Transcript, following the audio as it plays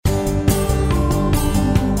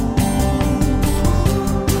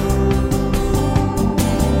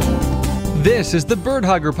This is the Bird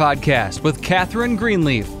Hugger Podcast with Catherine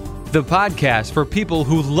Greenleaf, the podcast for people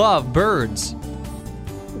who love birds.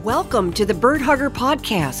 Welcome to the Bird Hugger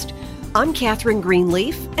Podcast. I'm Catherine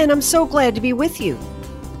Greenleaf, and I'm so glad to be with you.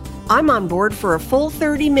 I'm on board for a full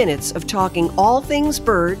 30 minutes of talking all things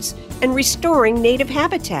birds and restoring native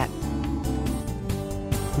habitat.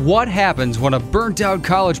 What happens when a burnt-out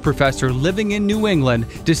college professor living in New England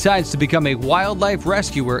decides to become a wildlife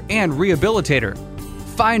rescuer and rehabilitator?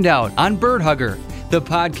 Find out on Bird Hugger, the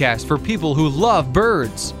podcast for people who love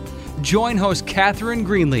birds. Join host Catherine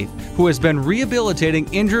Greenleaf, who has been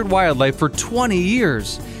rehabilitating injured wildlife for 20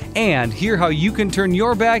 years, and hear how you can turn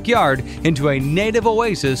your backyard into a native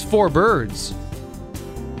oasis for birds.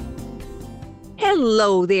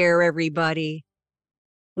 Hello there, everybody.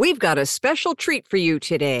 We've got a special treat for you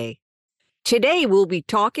today. Today we'll be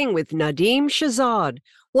talking with Nadim Shahzad,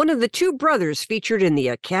 one of the two brothers featured in the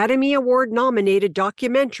Academy Award-nominated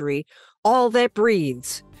documentary, All That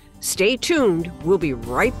Breathes. Stay tuned. We'll be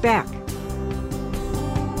right back.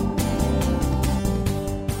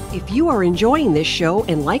 If you are enjoying this show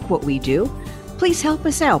and like what we do, please help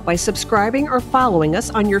us out by subscribing or following us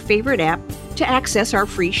on your favorite app to access our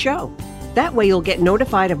free show. That way you'll get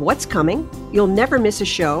notified of what's coming, you'll never miss a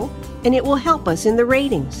show, and it will help us in the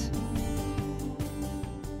ratings.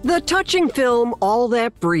 The touching film All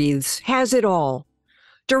That Breathes has it all.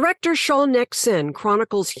 Director Shaunak Sen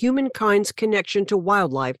chronicles humankind's connection to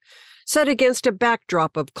wildlife set against a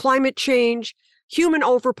backdrop of climate change, human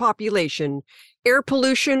overpopulation, air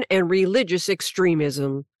pollution, and religious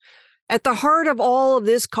extremism. At the heart of all of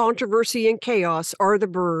this controversy and chaos are the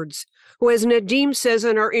birds, who, as Nadim says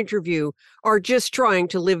in our interview, are just trying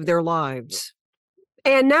to live their lives.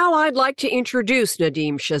 And now I'd like to introduce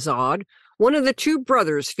Nadim Shahzad, one of the two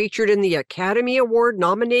brothers featured in the Academy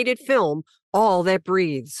Award-nominated film, All That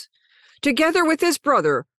Breathes. Together with his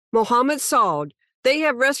brother, Mohammed Saud, they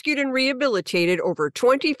have rescued and rehabilitated over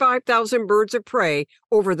 25,000 birds of prey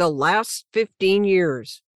over the last 15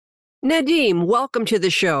 years. Nadim, welcome to the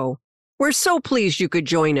show. We're so pleased you could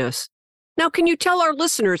join us. Now, can you tell our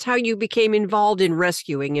listeners how you became involved in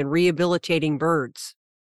rescuing and rehabilitating birds?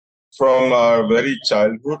 From our very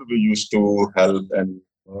childhood, we used to help any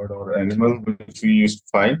bird or animal which we used to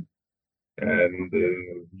find. And we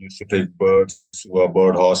used to take birds to a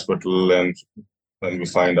bird hospital, and when we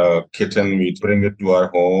find a kitten, we bring it to our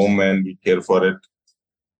home and we care for it.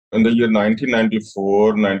 In the year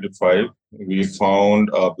 1994-95, we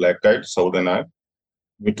found a black kite, southern eye.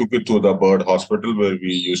 We took it to the bird hospital where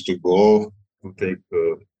we used to go to take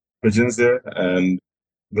pigeons there, and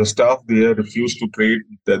the staff there refused to treat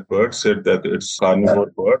that bird, said that it's a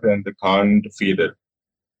carnivore bird and they can't feed it.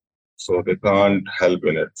 So they can't help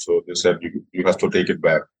in it. So they said, you have to take it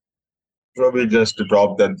back. So we just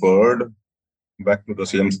dropped that bird back to the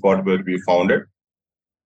same spot where we found it.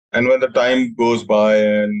 And when the time goes by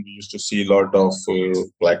and we used to see a lot of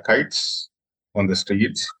black kites on the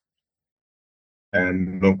streets,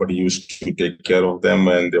 and nobody used to take care of them,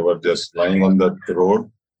 and they were just lying on the road.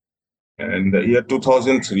 And the year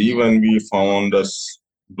 2003, when we found a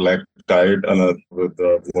black kite with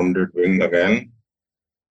a wounded wing again,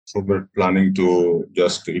 so we're planning to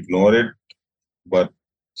just ignore it. But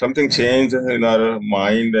something changed in our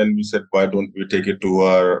mind, and we said, why don't we take it to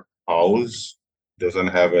our house? It doesn't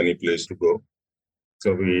have any place to go.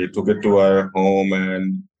 So we took it to our home,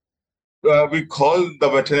 and we called the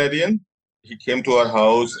veterinarian. He came to our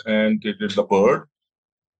house and treated the bird.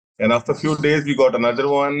 And after a few days, we got another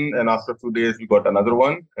one. And after a few days, we got another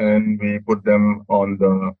one. And we put them on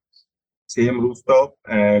the same rooftop.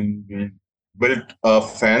 And we built a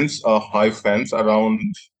fence, a high fence around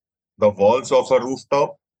the walls of a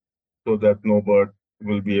rooftop so that no bird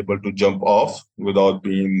will be able to jump off without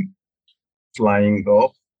being flying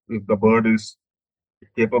off. If the bird is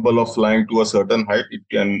capable of flying to a certain height, it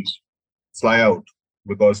can fly out,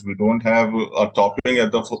 because we don't have a topping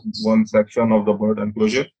at the one section of the bird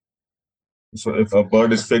enclosure. So if a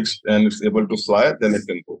bird is fixed and it's able to fly, then it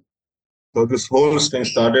can go. So this whole thing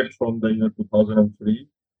started from the year 2003,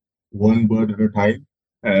 one bird at a time.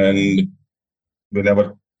 And we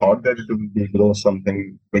never thought that it would grow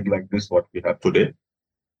something big like this, what we have today.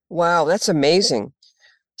 Wow, that's amazing.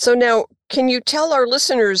 So now, can you tell our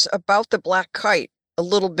listeners about the black kite, a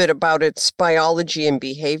little bit about its biology and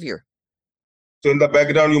behavior? So in the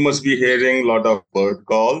background, you must be hearing a lot of bird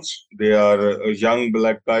calls. They are young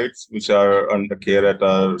black kites, which are under care at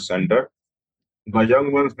our center. The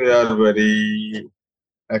young ones, they are very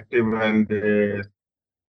active, and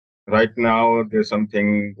right now there's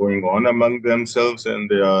something going on among themselves, and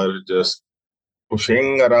they are just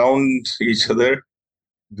pushing around each other.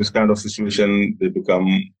 This kind of situation, they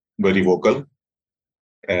become very vocal,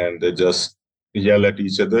 and they just yell at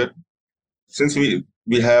each other. Since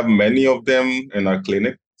we have many of them in our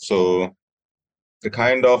clinic, so it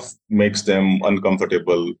kind of makes them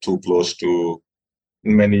uncomfortable too close to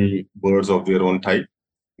many birds of their own type,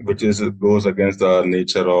 which is goes against the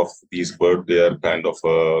nature of these birds. They are kind of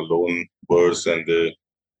lone birds, and they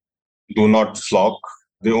do not flock.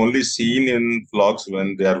 They only seen in flocks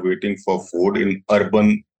when they are waiting for food in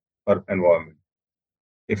urban environment.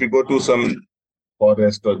 If you go to some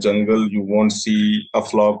forest or jungle, you won't see a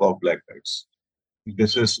flock of black kites.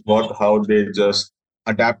 This is what how they just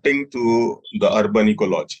adapting to the urban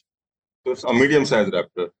ecology. So it's a medium-sized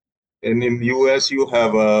raptor. And in US, you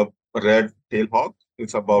have a red tail hawk.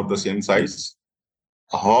 It's about the same size.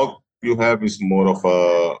 A hawk you have is more of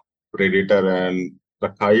a predator, and the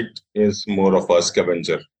kite is more of a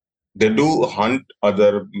scavenger. They do hunt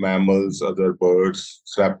other mammals, other birds,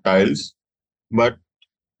 reptiles, but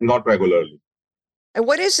not regularly. And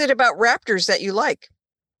what is it about raptors that you like?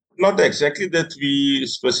 Not exactly that we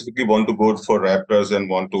specifically want to go for raptors and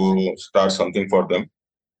want to start something for them.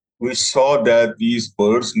 We saw that these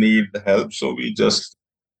birds need help, so we just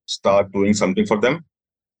start doing something for them.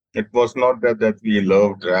 It was not that we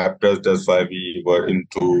loved raptors, that's why we were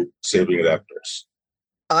into saving raptors.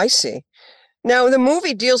 I see. Now, the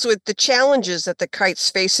movie deals with the challenges that the kites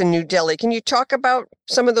face in New Delhi. Can you talk about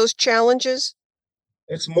some of those challenges?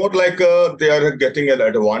 It's more like they are getting an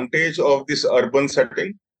advantage of this urban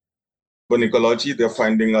setting. Urban ecology, they're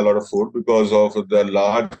finding a lot of food because of the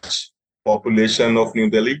large population of New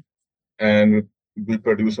Delhi, and we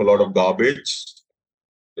produce a lot of garbage.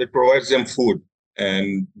 It provides them food.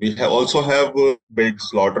 And we also have big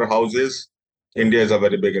slaughterhouses. India is a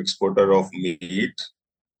very big exporter of meat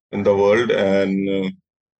in the world, and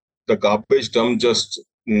the garbage dump just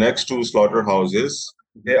next to slaughterhouses,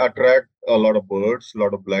 they attract a lot of birds, a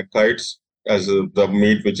lot of black kites, as the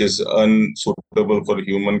meat which is unsuitable for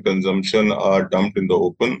human consumption are dumped in the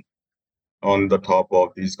open on the top of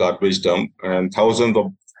these garbage dump, and thousands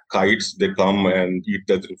of kites, they come and eat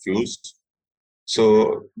that refuse.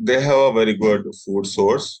 So they have a very good food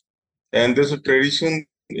source. And there's a tradition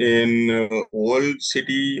in old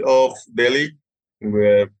city of Delhi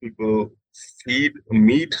where people feed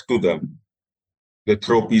meat to them. They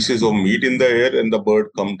throw pieces of meat in the air and the bird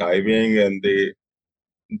come diving and they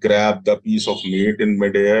grab the piece of meat in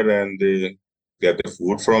midair and they get the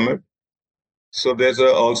food from it. So there's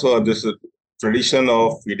also this tradition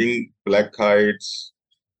of feeding black kites,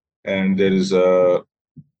 and there is a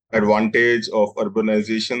advantage of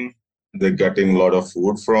urbanization. They're getting a lot of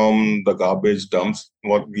food from the garbage dumps,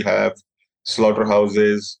 what we have,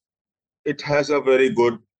 slaughterhouses. It has a very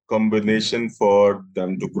good combination for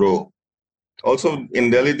them to grow. Also,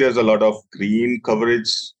 in Delhi, there's a lot of green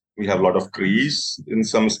coverage. We have a lot of trees in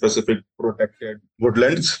some specific protected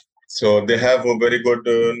woodlands. So they have a very good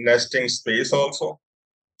nesting space also.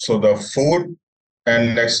 So the food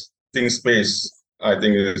and nesting space, I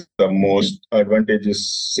think, is the most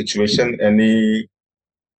advantageous situation any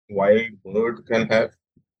wild bird can have.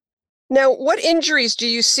 Now, what injuries do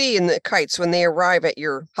you see in the kites when they arrive at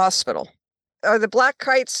your hospital? Are the black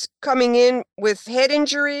kites coming in with head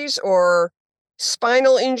injuries or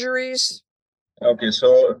spinal injuries? Okay,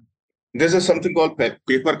 so this is something called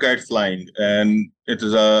paper kite flying, and it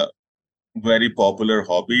is a very popular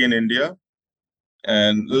hobby in India.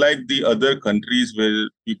 And like the other countries where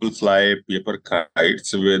people fly paper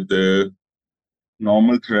kites with the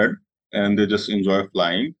normal thread and they just enjoy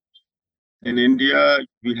flying, in India,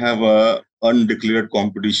 we have a undeclared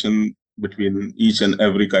competition between each and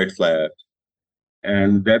every kite flyer.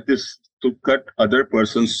 And that is to cut other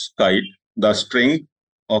person's kite, the string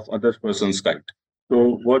of other person's kite.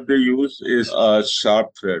 So what they use is a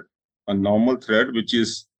sharp thread, a normal thread, which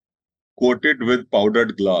is coated with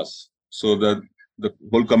powdered glass, so that the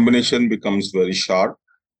whole combination becomes very sharp.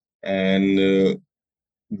 And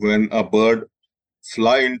when a bird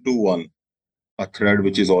fly into a thread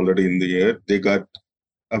which is already in the air, they got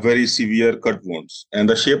a very severe cut wounds. And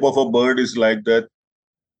the shape of a bird is like that.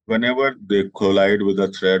 Whenever they collide with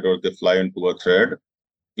a thread or they fly into a thread,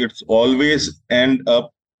 it's always end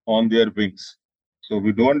up on their wings. So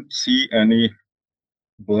we don't see any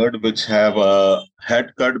bird which have a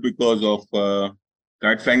head cut because of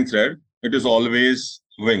kite flying thread. It is always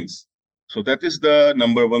wings. So that is the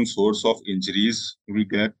number one source of injuries we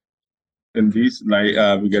get in these.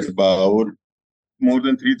 We get about more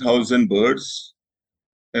than 3,000 birds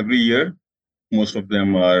every year. Most of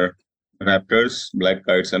them are raptors, black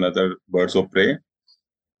kites, and other birds of prey.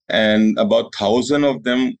 And about 1,000 of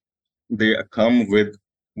them, they come with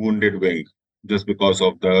wounded wing just because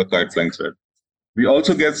of the kite flying thread. We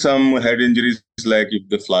also get some head injuries, like if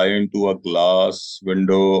they fly into a glass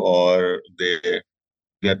window or they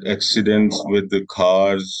get accidents with the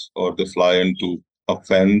cars or they fly into a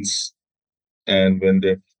fence. And when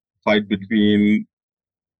they fight between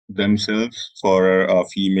themselves for a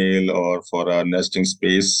female or for a nesting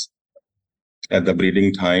space at the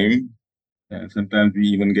breeding time. And sometimes we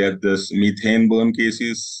even get this methane burn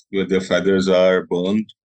cases where their feathers are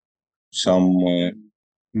burned. Some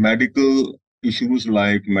medical issues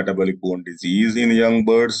like metabolic bone disease in young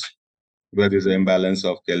birds, where there's an imbalance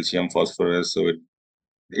of calcium, phosphorus. So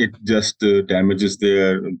it just damages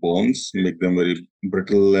their bones, make them very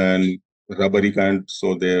brittle and rubbery kind.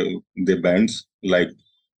 So they bend like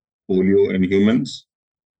polio in humans.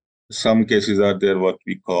 Some cases are there what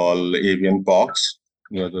we call avian pox,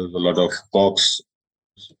 where there's a lot of pox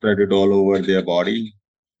spread all over their body,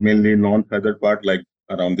 mainly non-feathered part like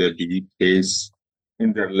around their beak, face,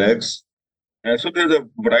 in their legs. And so there's a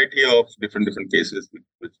variety of different cases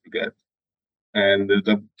which we get. And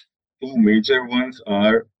the two major ones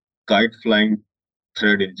are kite flying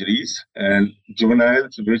thread injuries and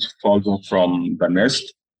juveniles which falls off from the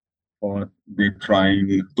nest or they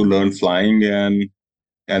trying to learn flying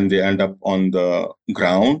and they end up on the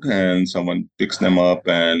ground and someone picks them up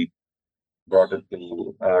and brought it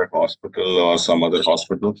to our hospital or some other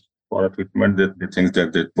hospital for a treatment. They think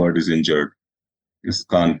that the bird is injured. It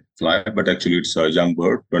can't fly, but actually it's a young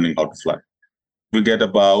bird learning how to fly. We get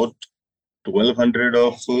about 1,200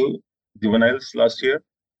 of juveniles last year,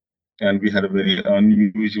 and we had a very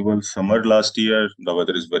unusual summer last year. The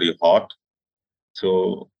weather is very hot.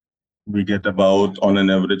 So we get about, on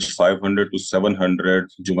an average, 500 to 700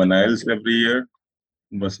 juveniles every year.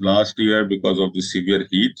 But last year, because of the severe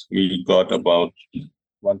heat, we got about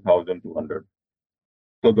 1,200.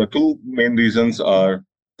 So the two main reasons are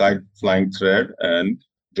kite flying thread and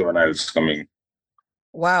juveniles coming.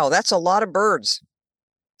 Wow, that's a lot of birds.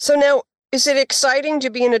 So now, is it exciting to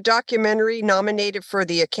be in a documentary nominated for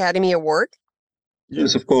the Academy Award?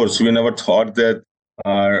 Yes, of course. We never thought that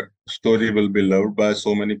our story will be loved by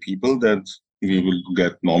so many people that we will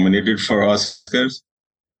get nominated for Oscars.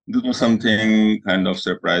 This was something kind of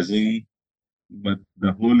surprising. But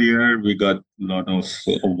the whole year we got a lot of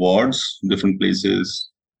awards, different places.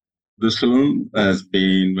 This film has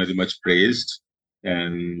been very much praised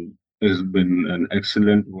and has been an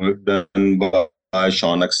excellent work done by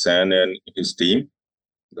Shaunak Sen and his team.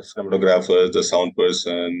 The cinematographers, the sound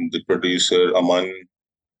person, the producer, Aman,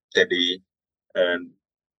 Teddy, and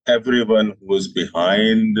everyone who was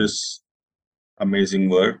behind this amazing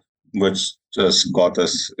work, which just got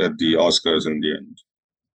us at the Oscars in the end.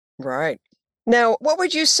 Right. Now, what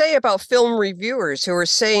would you say about film reviewers who are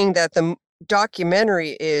saying that the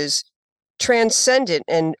documentary is transcendent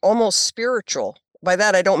and almost spiritual? By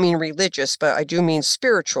that, I don't mean religious, but I do mean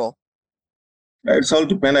spiritual. It's all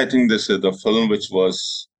depend. I think this is the film which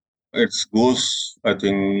was, I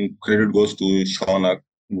think credit goes to Shaunak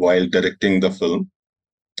while directing the film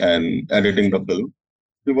and editing the film.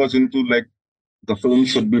 He was into like the film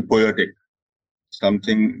should be poetic,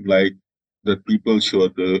 something like that people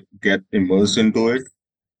should get immersed into it.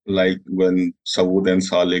 Like when Saud and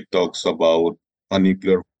Saleh talks about a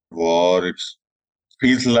nuclear war, it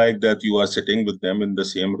feels like that you are sitting with them in the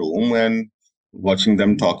same room and watching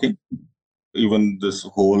them talking. Even this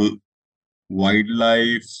whole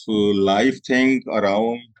wildlife life thing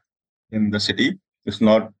around in the city is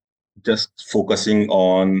not just focusing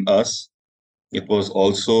on us. It was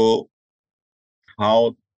also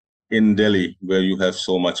how in Delhi, where you have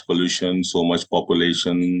so much pollution, so much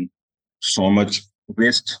population, so much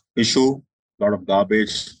waste issue, a lot of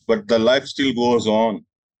garbage, but the life still goes on.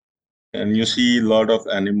 And you see a lot of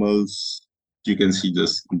animals, you can see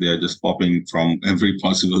just they're just popping from every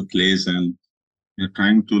possible place and they're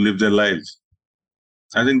trying to live their lives.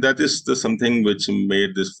 I think that is something which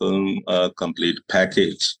made this film a complete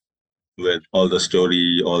package with all the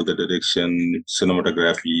story, all the direction,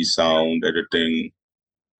 cinematography, sound, editing,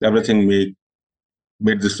 everything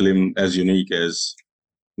made this film as unique as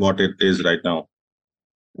what it is right now.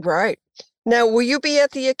 Right. Now, will you be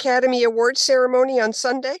at the Academy Awards ceremony on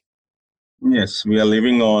Sunday? Yes, we are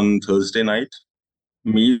leaving on Thursday night.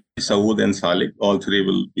 Me, Saud, and Saleh, all three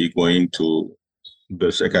will be going to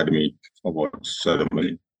this Academy Awards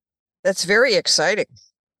ceremony. That's very exciting.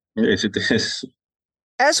 Yes, it is.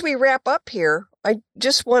 As we wrap up here, I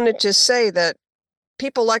just wanted to say that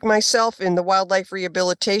people like myself in the wildlife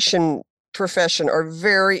rehabilitation profession are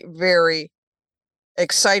very, very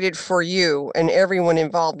excited for you and everyone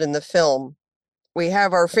involved in the film. We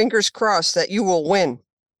have our fingers crossed that you will win.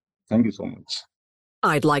 Thank you so much.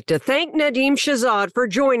 I'd like to thank Nadeem Shahzad for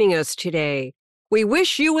joining us today. We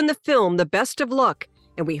wish you and the film the best of luck,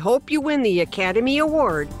 and we hope you win the Academy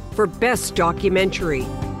Award for Best Documentary.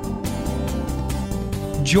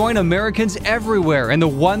 Join Americans everywhere in the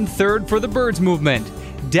 1/3 for the Birds movement.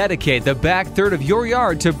 Dedicate the back third of your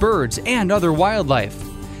yard to birds and other wildlife.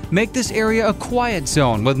 Make this area a quiet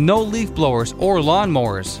zone with no leaf blowers or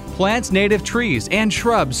lawnmowers. Plant native trees and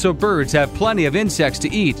shrubs so birds have plenty of insects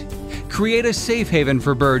to eat. Create a safe haven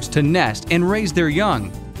for birds to nest and raise their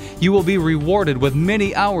young. You will be rewarded with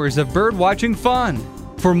many hours of bird-watching fun.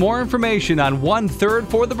 For more information on 1/3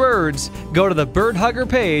 for the Birds, go to the Bird Hugger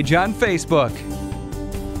page on Facebook.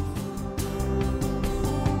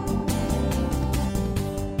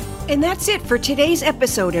 And that's it for today's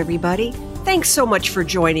episode, everybody. Thanks so much for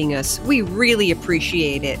joining us. We really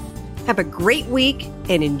appreciate it. Have a great week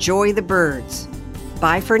and enjoy the birds.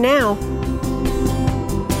 Bye for now.